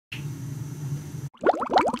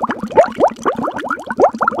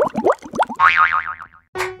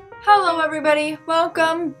everybody,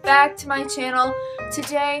 welcome back to my channel.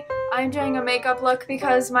 Today I'm doing a makeup look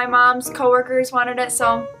because my mom's coworkers wanted it,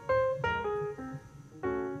 so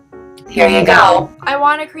here you go. I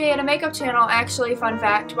want to create a makeup channel, actually, fun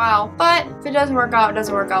fact, wow. But if it doesn't work out, it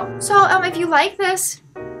doesn't work out. So if you like this,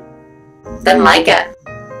 then like it.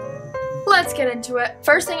 Let's get into it.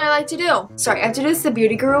 First thing I like to do, I have to do this the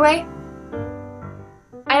Beauty Guru way.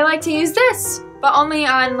 I like to use this, but only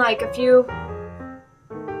on like a few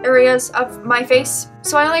areas of my face.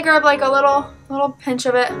 So I only grab like a little pinch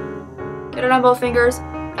of it, get it on both fingers,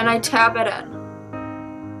 and I tap it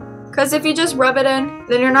in. Because if you just rub it in,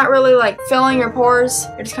 then you're not really like filling your pores.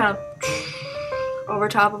 You're just kind of over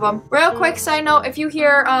top of them. Real quick side note, if you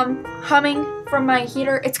hear humming from my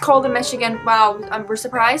heater, it's cold in Michigan. Wow, we're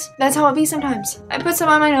surprised. That's how it be sometimes. I put some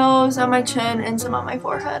on my nose, on my chin, and some on my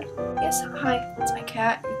forehead. Yes, hi, that's my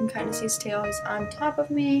cat. You can kind of see his tail. He's on top of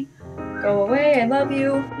me. Go away, I love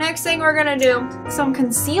you. Next thing we're gonna do, some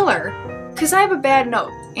concealer. Because I have a bad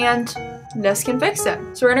nose, and this can fix it.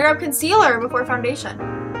 So we're gonna grab concealer before foundation.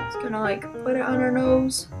 Just gonna like put it on our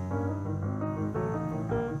nose.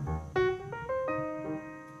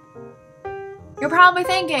 You're probably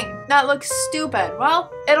thinking, that looks stupid.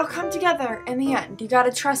 Well, it'll come together in the end. You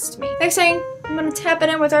gotta trust me. Next thing, I'm gonna tap it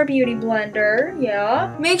in with our beauty blender.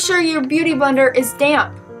 Yeah. Make sure your beauty blender is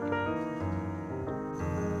damp.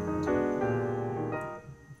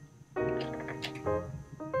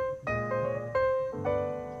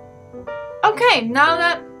 Okay, now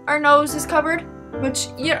that our nose is covered, which,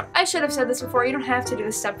 you know, I should have said this before, you don't have to do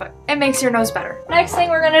this step, but it makes your nose better. Next thing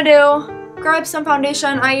we're gonna do, grab some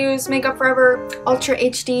foundation. I use Makeup Forever Ultra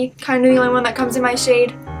HD, kind of the only one that comes in my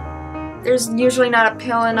shade. There's usually not a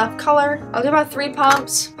pale enough color. I'll do about 3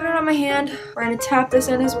 pumps, put it on my hand. We're gonna tap this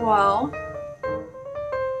in as well.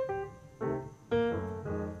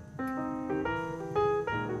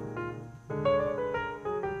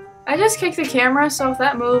 I just kicked the camera, so if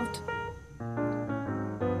that moved,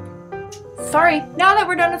 sorry. Now that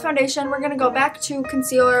we're done with foundation, we're gonna go back to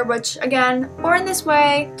concealer, which again, born this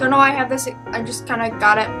way. Don't know why I have this, I just kind of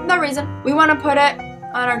got it. No reason. We want to put it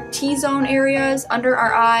on our T-zone areas, under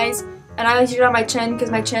our eyes, and I like to do it on my chin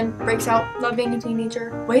because my chin breaks out. Love being a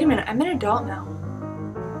teenager. Wait a minute, I'm an adult now.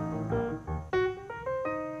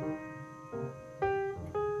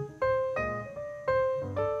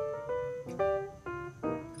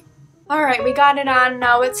 Alright, we got it on.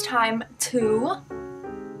 Now it's time to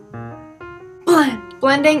blend.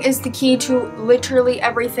 Blending is the key to literally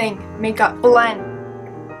everything. Makeup. Blend.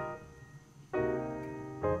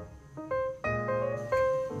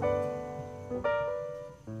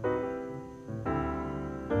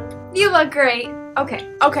 You look great.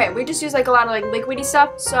 Okay, we just use like a lot of like liquidy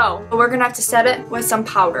stuff, so we're gonna have to set it with some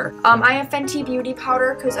powder. I have Fenty Beauty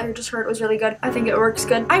powder because I just heard it was really good. I think it works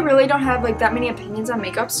good. I really don't have like that many opinions on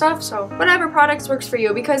makeup stuff, so whatever products works for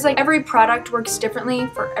you, because like every product works differently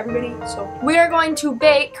for everybody. So we are going to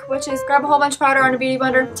bake, which is grab a whole bunch of powder on a beauty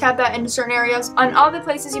blender, tap that into certain areas on all the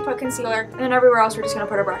places you put concealer, and then everywhere else we're just gonna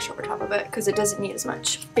put a brush over top of it because it doesn't need as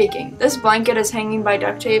much baking. This blanket is hanging by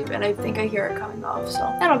duct tape and I think I hear it coming off, so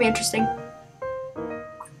that'll be interesting.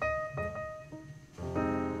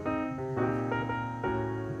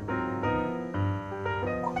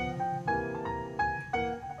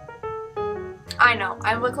 I know,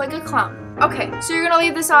 I look like a clown. Okay, so you're gonna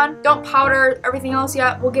leave this on. Don't powder everything else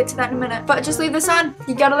yet. We'll get to that in a minute. But just leave this on.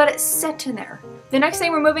 You gotta let it sit in there. The next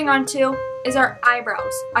thing we're moving on to is our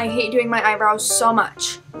eyebrows. I hate doing my eyebrows so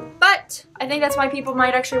much. But I think that's why people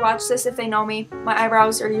might actually watch this if they know me. My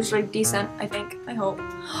eyebrows are usually decent, I think. I hope.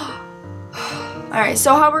 Alright,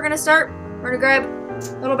 so how we're gonna start, we're gonna grab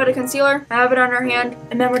a little bit of concealer, have it on our hand,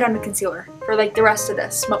 and then we're done with concealer for like the rest of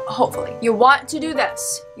this, hopefully. You want to do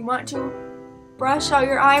this. You want to brush out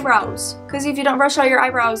your eyebrows, because if you don't brush out your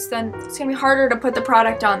eyebrows, then it's gonna be harder to put the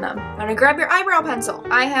product on them. I'm gonna grab your eyebrow pencil.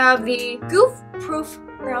 I have the Goof Proof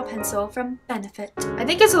brow pencil from Benefit. I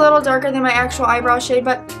think it's a little darker than my actual eyebrow shade,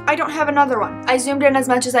 but I don't have another one. I zoomed in as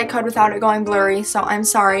much as I could without it going blurry, so I'm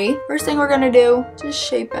sorry. First thing we're gonna do, just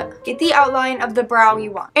shape it. Get the outline of the brow you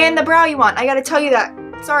want. And the brow you want, I gotta tell you that.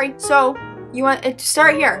 Sorry. So you want it to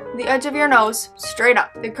start here, the edge of your nose, straight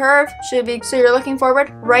up. The curve should be, so you're looking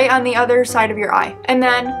forward, right on the other side of your eye. And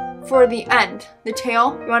then for the end, the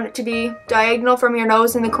tail, you want it to be diagonal from your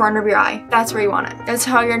nose in the corner of your eye. That's where you want it. That's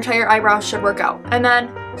how your entire eyebrow should work out. And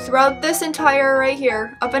then throughout this entire right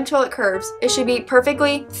here, up until it curves, it should be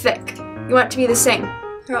perfectly thick. You want it to be the same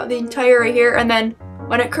throughout the entire right here, and then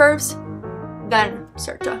when it curves, then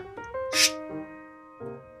start to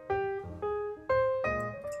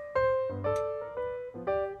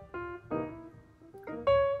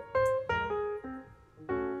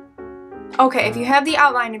Okay, if you have the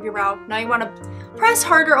outline of your brow, now you want to press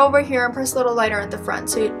harder over here and press a little lighter at the front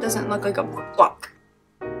so it doesn't look like a block.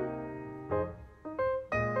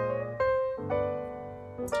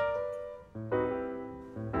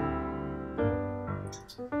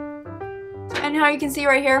 And how you can see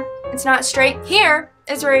right here, it's not straight. Here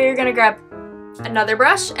is where you're gonna grab another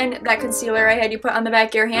brush and that concealer I had you put on the back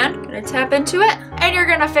of your hand. Gonna tap into it and you're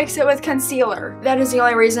gonna fix it with concealer. That is the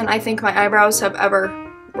only reason I think my eyebrows have ever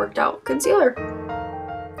worked out. Concealer.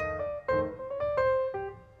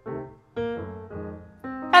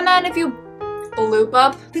 And then if you loop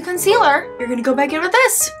up the concealer, you're gonna go back in with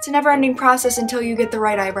this. It's a never-ending process until you get the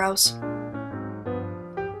right eyebrows.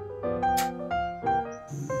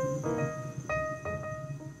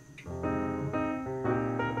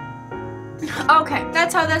 Okay,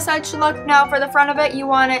 that's how this side should look. Now for the front of it, you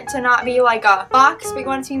want it to not be like a box, but you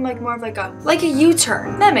want it to be like more of like a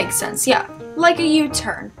U-turn. That makes sense, yeah. Like a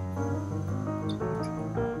U-turn.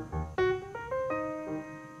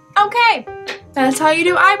 Okay, that's how you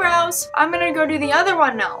do eyebrows. I'm gonna go do the other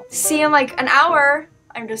one now. See in like an hour.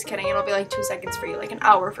 I'm just kidding, it'll be like 2 seconds for you, like an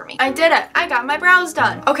hour for me. I did it, I got my brows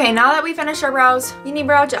done. Okay, now that we finished our brows, you need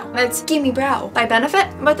brow gel. It's Gimme Brow by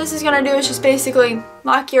Benefit. What this is gonna do is just basically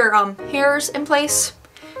lock your hairs in place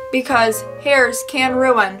because hairs can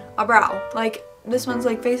ruin a brow. Like this one's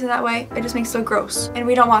like facing that way, it just makes it look gross and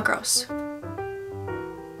we don't want gross.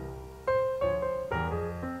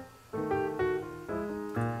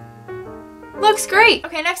 Looks great.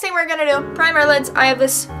 Okay, next thing we're gonna do, primer lids. I have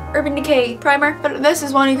this Urban Decay primer, but this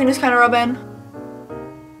is one you can just kind of rub in.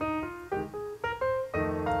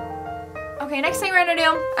 Okay, next thing we're gonna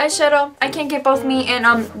do, eyeshadow. I can't get both me and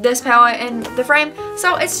this palette in the frame,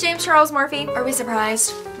 so it's James Charles Morphe. Are we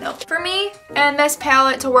surprised? No. For me and this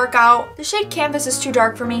palette to work out, the shade Canvas is too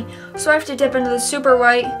dark for me, so I have to dip into the super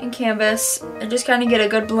white and Canvas and just kind of get a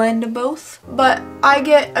good blend of both. But I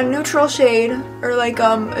get a neutral shade, or like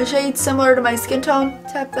a shade similar to my skin tone.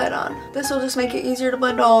 Tap that on. This will just make it easier to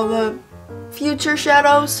blend all the future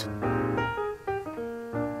shadows.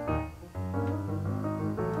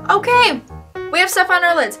 Okay, we have stuff on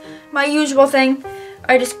our lids. My usual thing,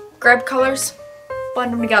 I just grab colors,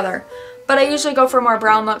 blend them together. But I usually go for more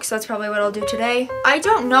brown looks, so that's probably what I'll do today. I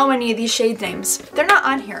don't know any of these shade names. They're not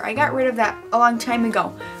on here. I got rid of that a long time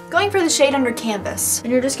ago. Going for the shade under Canvas.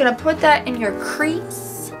 And you're just gonna put that in your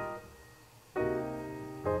crease.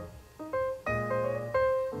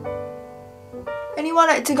 And you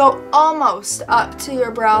want it to go almost up to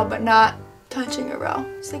your brow, but not touching your brow.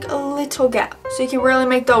 It's like a little gap. So you can really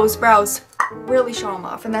make those brows really show them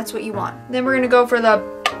off, and that's what you want. Then we're gonna go for the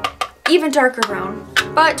even darker brown.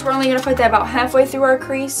 But we're only gonna put that about halfway through our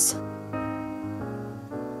crease.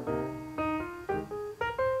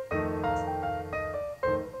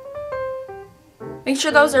 Make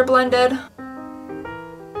sure those are blended.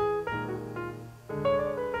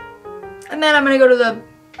 And then I'm gonna go to the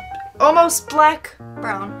almost black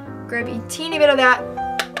brown. Grab a teeny bit of that.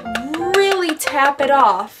 Really tap it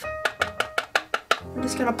off. I'm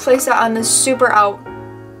just gonna place that on this super out.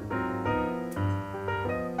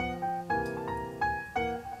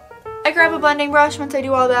 I grab a blending brush once I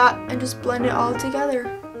do all that and just blend it all together.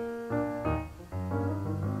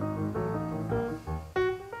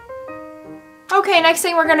 Okay, next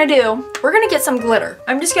thing we're gonna do, we're gonna get some glitter.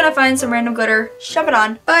 I'm just gonna find some random glitter, shove it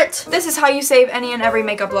on. But this is how you save any and every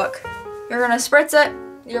makeup look. You're gonna spritz it,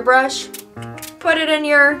 your brush, put it in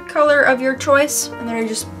your color of your choice, and then you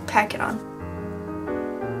just pack it on.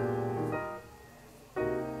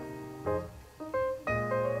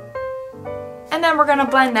 And then we're gonna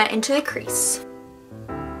blend that into the crease.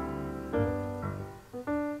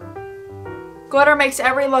 Glitter makes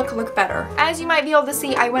every look better. As you might be able to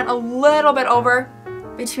see, I went a little bit over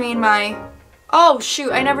between my... Oh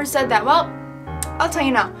shoot, I never said that. Well, I'll tell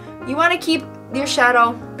you now. You wanna keep your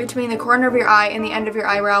shadow between the corner of your eye and the end of your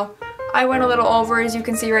eyebrow. I went a little over, as you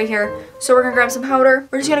can see right here. So we're gonna grab some powder.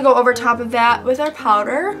 We're just gonna go over top of that with our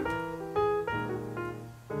powder.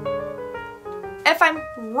 If I'm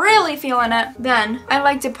really feeling it, then I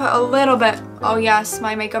like to put a little bit, oh yes,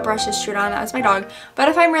 my makeup brush is chewed on, that's my dog. But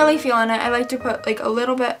if I'm really feeling it, I like to put like a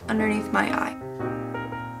little bit underneath my eye.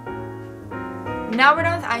 Now we're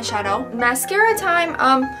done with eyeshadow. Mascara time,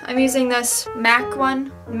 I'm using this MAC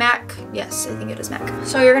one. MAC, yes, I think it is MAC.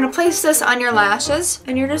 So you're gonna place this on your lashes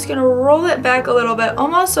and you're just gonna roll it back a little bit,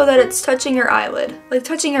 almost so that it's touching your eyelid, like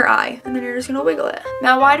touching your eye, and then you're just gonna wiggle it.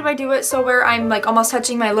 Now why do I do it so where I'm like almost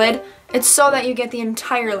touching my lid? It's so that you get the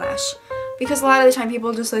entire lash. Because a lot of the time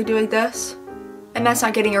people just like do like this, and that's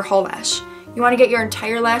not getting your whole lash. You wanna get your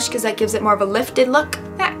entire lash because that gives it more of a lifted look.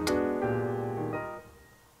 That.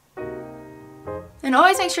 And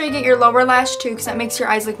always make sure you get your lower lash too, because that makes your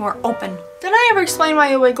eyes look more open. Did I ever explain why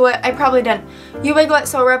you wiggle it? I probably didn't. You wiggle it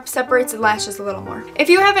so it separates the lashes a little more. If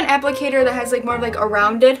you have an applicator that has like more of like a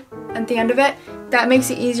rounded at the end of it, that makes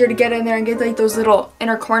it easier to get in there and get like those little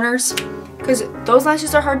inner corners, because those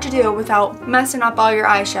lashes are hard to do without messing up all your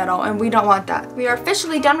eyeshadow, and we don't want that. We are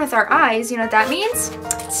officially done with our eyes. You know what that means?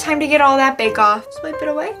 It's time to get all that bake off. Swipe it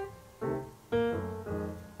away.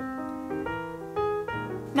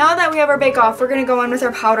 Now that we have our bake off, we're gonna go in with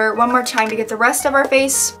our powder one more time to get the rest of our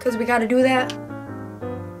face, because we gotta do that.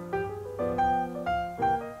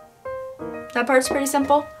 That part's pretty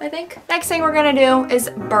simple, I think. Next thing we're gonna do is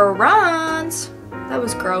bronze. That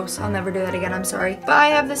was gross. I'll never do that again, I'm sorry. But I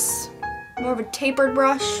have this more of a tapered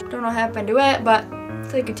brush. Don't know what happened to it, but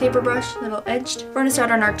it's like a taper brush, a little edged. We're gonna start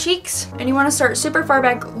on our cheeks, and you wanna start super far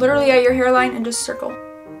back, literally at your hairline, and just circle.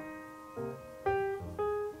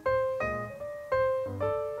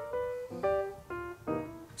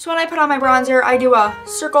 So when I put on my bronzer, I do a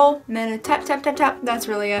circle, and then a tap, tap, tap, tap. That's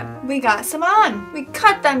really it. We got some on. We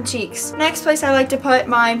cut them cheeks. Next place I like to put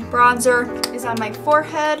my bronzer is on my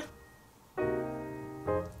forehead.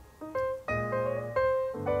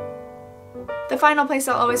 The final place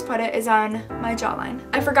I'll always put it is on my jawline.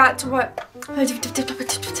 I forgot to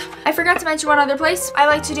mention one other place. I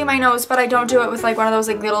like to do my nose, but I don't do it with like one of those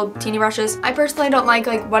like little teeny brushes. I personally don't like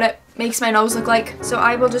what it makes my nose look like. So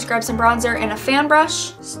I will just grab some bronzer and a fan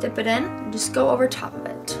brush, dip it in, and just go over top of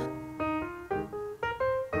it.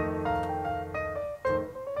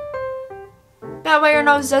 That way your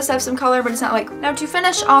nose does have some color, but it's not like. Now to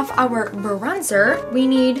finish off our bronzer, we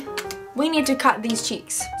need to cut these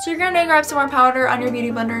cheeks. So you're gonna grab some more powder on your beauty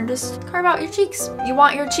blender and just carve out your cheeks. You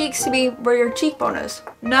want your cheeks to be where your cheekbone is,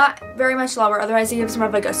 not very much lower, otherwise it gives more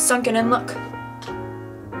of like a sunken in look.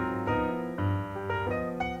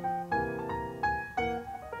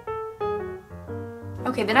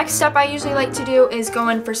 Okay, the next step I usually like to do is go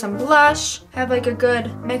in for some blush. Have like a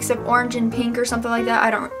good mix of orange and pink or something like that.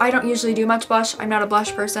 I don't usually do much blush. I'm not a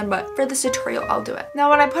blush person, but for this tutorial, I'll do it. Now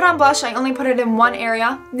when I put on blush, I only put it in one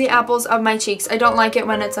area, the apples of my cheeks. I don't like it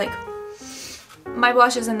when it's like, my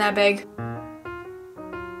blush isn't that big.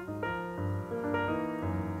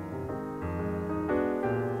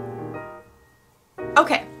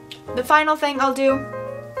 Okay, the final thing I'll do,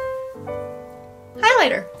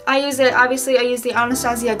 highlighter. I use it, obviously I use the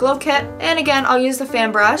Anastasia Glow Kit, and again I'll use the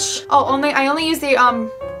fan brush. Oh, I only use the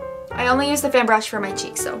fan brush for my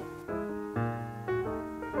cheeks, so.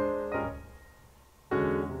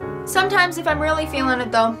 Sometimes if I'm really feeling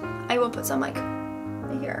it though, I will put some like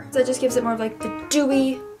right here. So it just gives it more of like the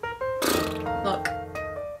dewy look.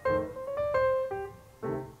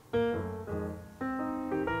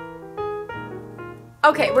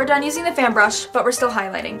 Okay, we're done using the fan brush, but we're still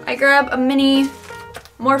highlighting. I grab a mini,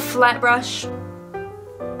 more flat brush.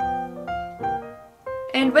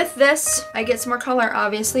 And with this, I get some more color,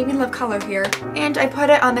 obviously. We love color here. And I put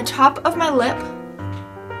it on the top of my lip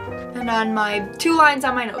and on my 2 lines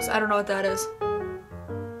on my nose. I don't know what that is.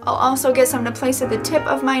 I'll also get some to place at the tip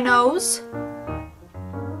of my nose.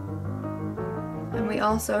 And we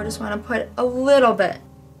also just want to put a little bit.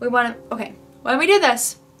 Okay, when we do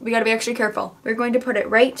this, we gotta be extra careful. We're going to put it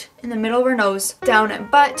right in the middle of our nose, down it,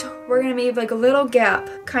 but we're gonna leave like a little gap,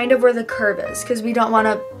 kind of where the curve is, because we don't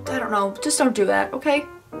wanna, I don't know, just don't do that, okay?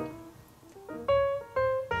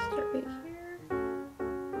 Start right here.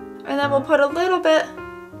 And then we'll put a little bit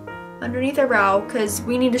underneath our brow, because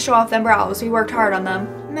we need to show off them brows. We worked hard on them.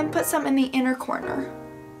 And then put some in the inner corner.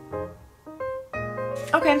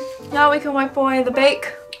 Okay, now we can wipe away the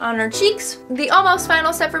bake on our cheeks. The almost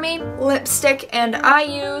final step for me, lipstick, and I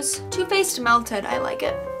use Too Faced Melted. I like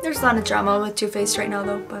it. There's a lot of drama with Too Faced right now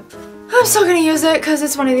though, but I'm still gonna use it because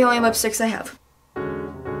it's one of the only lipsticks I have.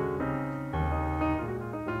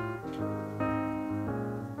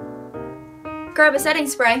 Grab a setting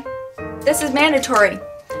spray. This is mandatory.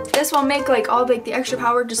 This will make like all like the extra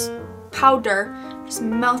powder just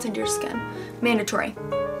melt into your skin. Mandatory.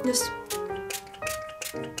 Just.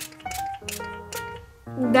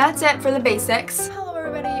 That's it for the basics. Hello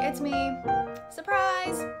everybody, it's me.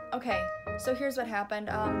 Surprise! Okay, so here's what happened.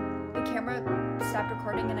 The camera stopped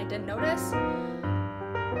recording and I didn't notice.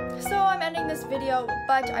 So I'm ending this video,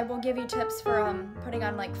 but I will give you tips for putting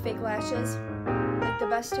on like fake lashes. Like the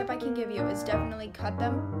best tip I can give you is definitely cut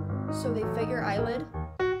them so they fit your eyelid.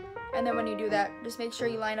 And then when you do that, just make sure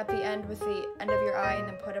you line up the end with the end of your eye and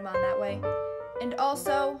then put them on that way. And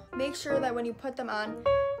also, make sure that when you put them on,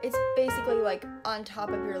 it's basically like on top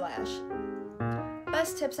of your lash.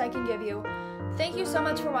 Best tips I can give you. Thank you so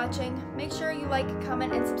much for watching. Make sure you like,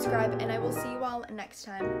 comment, and subscribe, and I will see you all next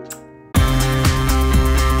time.